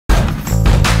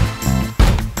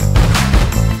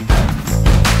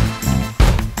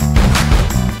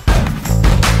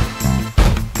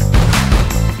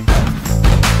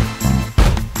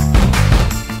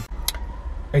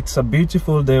It's a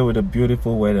beautiful day with a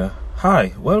beautiful weather.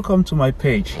 Hi, welcome to my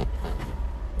page.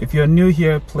 If you're new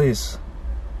here, please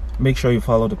make sure you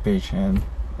follow the page and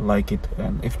like it,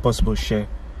 and if possible share.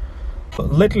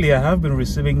 Lately I have been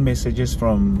receiving messages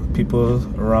from people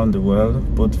around the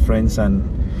world, both friends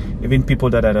and even people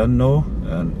that I don't know,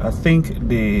 and I think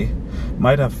they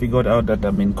might have figured out that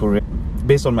I'm in Korea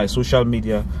based on my social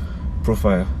media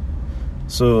profile.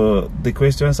 So the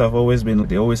questions have always been,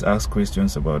 they always ask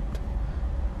questions about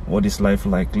what is life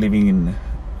like living in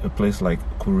a place like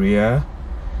Korea,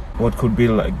 what could be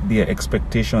like their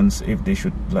expectations if they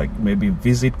should like maybe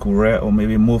visit Korea or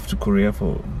maybe move to Korea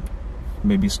for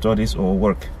maybe studies or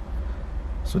work.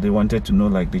 So they wanted to know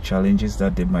like the challenges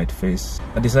that they might face.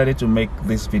 I decided to make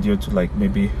this video to like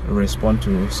maybe respond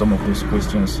to some of those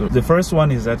questions. So the first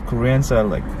one is that Koreans are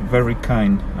like very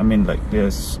kind. I mean, like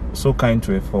they're so kind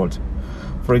to a fault.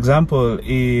 For example,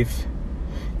 if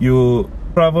you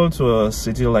travel to a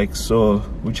city like Seoul,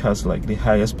 which has like the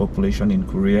highest population in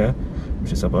Korea,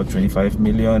 which is about 25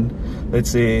 million, let's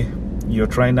say you're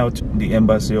trying out the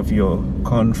embassy of your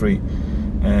country,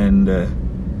 and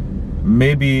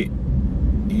maybe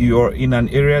you're in an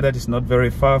area that is not very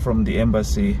far from the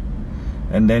embassy,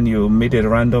 and then you meet a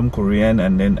random Korean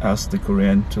and then ask the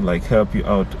Korean to like help you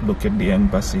out locate the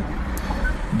embassy.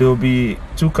 They'll be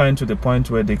too kind to the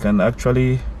point where they can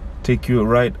actually take you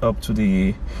right up to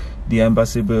the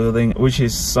embassy building, which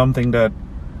is something that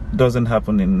doesn't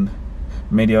happen in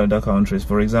many other countries.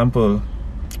 For example,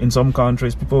 in some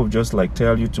countries people will just like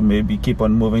tell you to maybe keep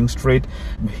on moving straight,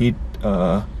 hit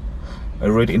a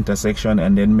red intersection,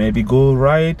 and then maybe go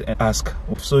right and ask.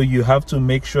 So you have to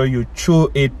make sure you chew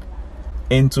it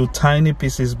into tiny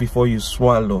pieces before you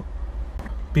swallow.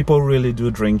 People really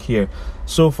do drink here.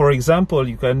 So for example,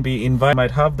 you can be invited,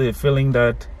 might have the feeling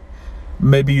that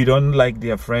maybe you don't like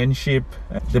their friendship,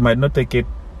 they might not take it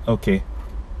okay.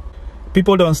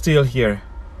 People don't steal here,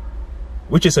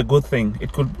 which is a good thing.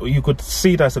 You could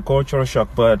see it as a cultural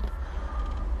shock, but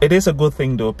it is a good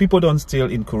thing though. People don't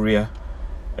steal in Korea.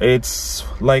 It's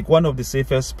like one of the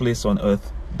safest places on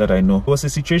earth that I know. It was a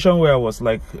situation where I was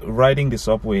like riding the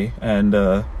subway, and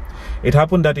it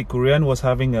happened that a Korean was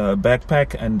having a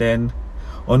backpack, and then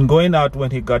on going out, when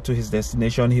he got to his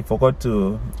destination, he forgot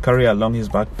to carry along his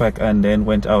backpack and then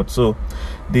went out. So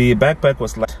the backpack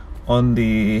was like on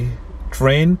the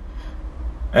train,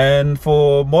 and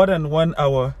for more than 1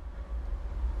 hour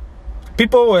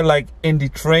people were like in the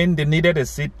train. They needed a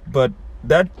seat, but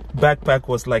that backpack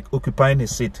was like occupying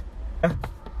his seat.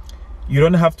 You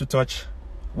don't have to touch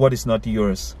what is not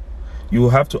yours. You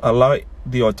have to allow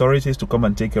the authorities to come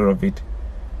and take care of it.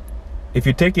 If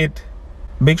you take it,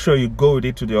 make sure you go with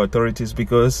it to the authorities,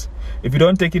 because if you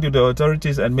don't take it to the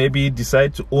authorities and maybe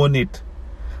decide to own it,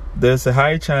 there's a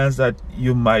high chance that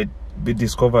you might be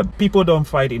discovered. People don't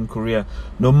fight in Korea.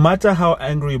 No matter how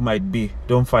angry you might be,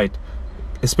 don't fight.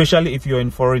 Especially if you're a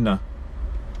foreigner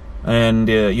and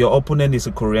your opponent is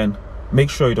a Korean. Make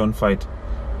sure you don't fight,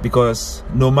 because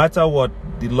no matter what,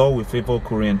 the law will favor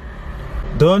Korean.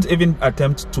 Don't even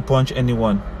attempt to punch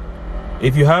anyone.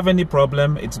 If you have any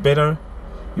problem, it's better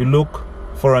you look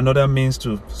for another means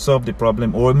to solve the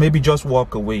problem, or maybe just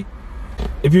walk away.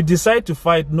 If you decide to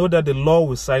fight, know that the law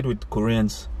will side with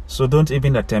Koreans, so don't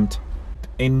even attempt.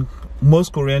 In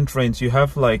most Korean trains, you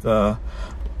have like a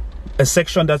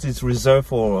section that is reserved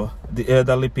for the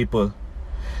elderly people.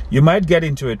 You might get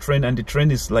into a train and the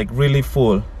train is like really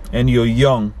full, and you're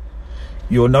young,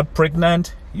 you're not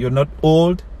pregnant, you're not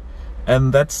old,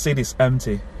 and that seat is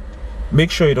empty.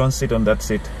 Make sure you don't sit on that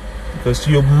seat, because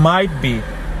you might be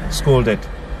scolded.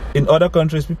 In other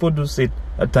countries people do sit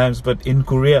at times, but in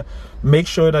Korea, make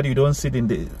sure that you don't sit in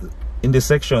the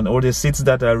section or the seats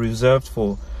that are reserved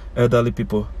for elderly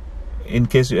people, in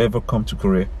case you ever come to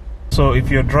Korea. So if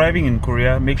you're driving in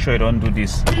Korea, make sure you don't do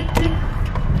this.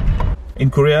 In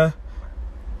Korea,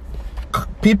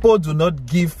 people do not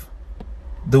give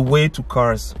the way to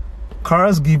cars.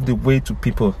 Cars give the way to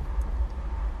people.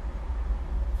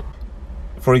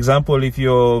 For example, if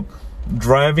you're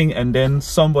driving and then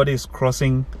somebody is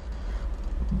crossing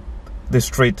the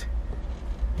street,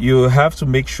 you have to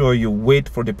make sure you wait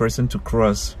for the person to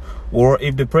cross. Or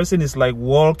if the person is like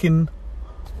walking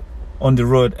on the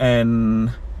road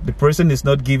and the person is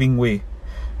not giving way,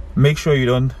 make sure you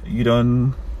don't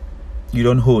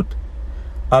hold.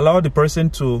 Allow the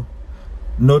person to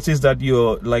notice that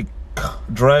you're like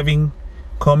driving,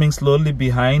 coming slowly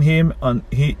behind him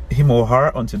or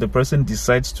her, until the person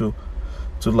decides to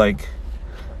like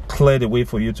clear the way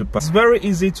for you to pass. It's very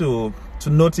easy to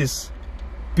notice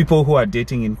people who are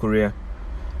dating in Korea.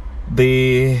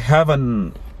 They have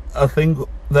a thing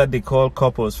that they call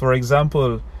couples. For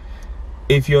example,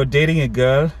 if you're dating a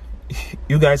girl,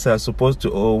 you guys are supposed to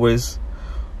always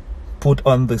put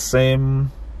on the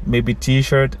same maybe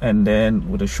t-shirt and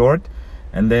then with a short,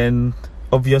 and then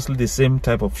obviously the same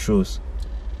type of shoes.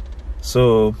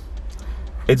 So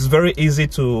it's very easy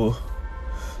to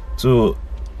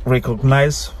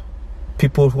recognize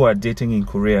people who are dating in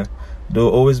Korea. They'll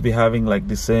always be having like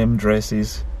the same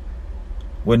dresses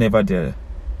whenever they're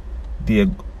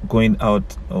going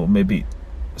out or maybe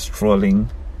strolling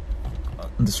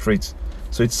on the streets.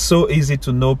 So it's so easy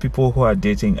to know people who are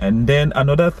dating. And then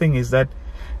another thing is that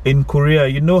in Korea,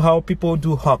 you know how people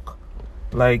do hug,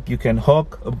 like you can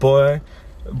hug a boy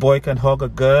can hug a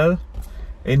girl.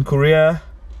 In Korea,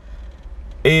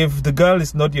 if the girl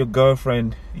is not your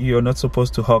girlfriend, you're not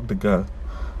supposed to hug the girl.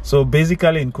 So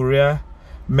basically in Korea,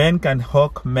 men can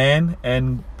hug men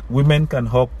and women can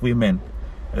hug women.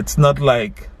 It's not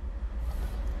like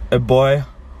a boy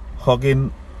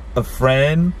hugging a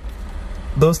friend.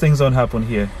 Those things don't happen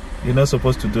here. You're not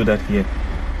supposed to do that here.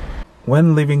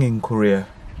 When living in Korea,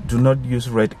 do not use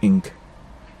red ink.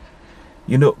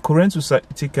 You know, Korean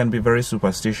society can be very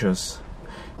superstitious.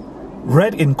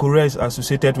 Red in Korea is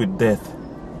associated with death.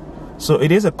 So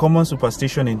it is a common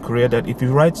superstition in Korea that if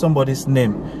you write somebody's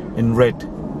name in red,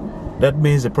 that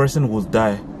means the person will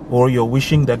die, or you're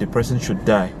wishing that the person should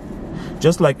die.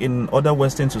 Just like in other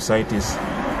Western societies,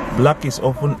 black is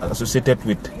often associated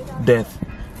with death.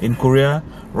 In Korea,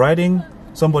 writing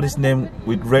somebody's name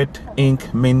with red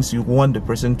ink means you want the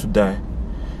person to die.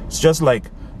 It's just like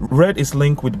red is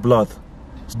linked with blood.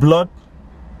 Blood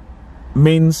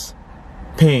means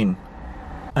pain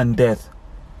and death.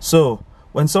 So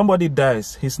when somebody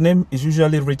dies, his name is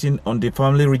usually written on the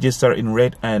family register in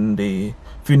red and the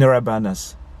funeral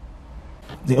banners.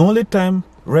 The only time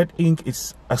red ink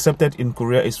is accepted in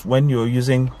Korea is when you're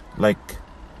using like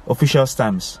official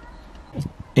stamps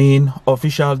in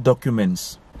official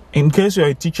documents. In case you're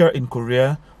a teacher in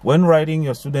Korea, when writing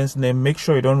your student's name, make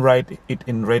sure you don't write it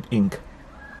in red ink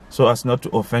so as not to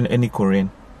offend any Korean.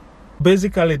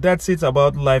 Basically, that's it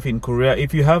about life in Korea.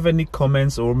 If you have any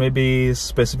comments or maybe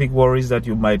specific worries that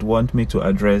you might want me to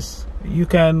address, you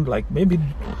can like maybe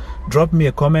drop me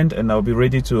a comment and I'll be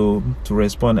ready to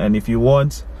respond. And if you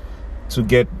want to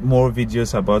get more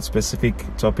videos about specific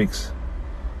topics,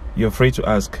 you're free to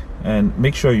ask, and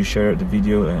make sure you share the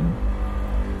video. And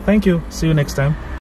thank you. See you next time.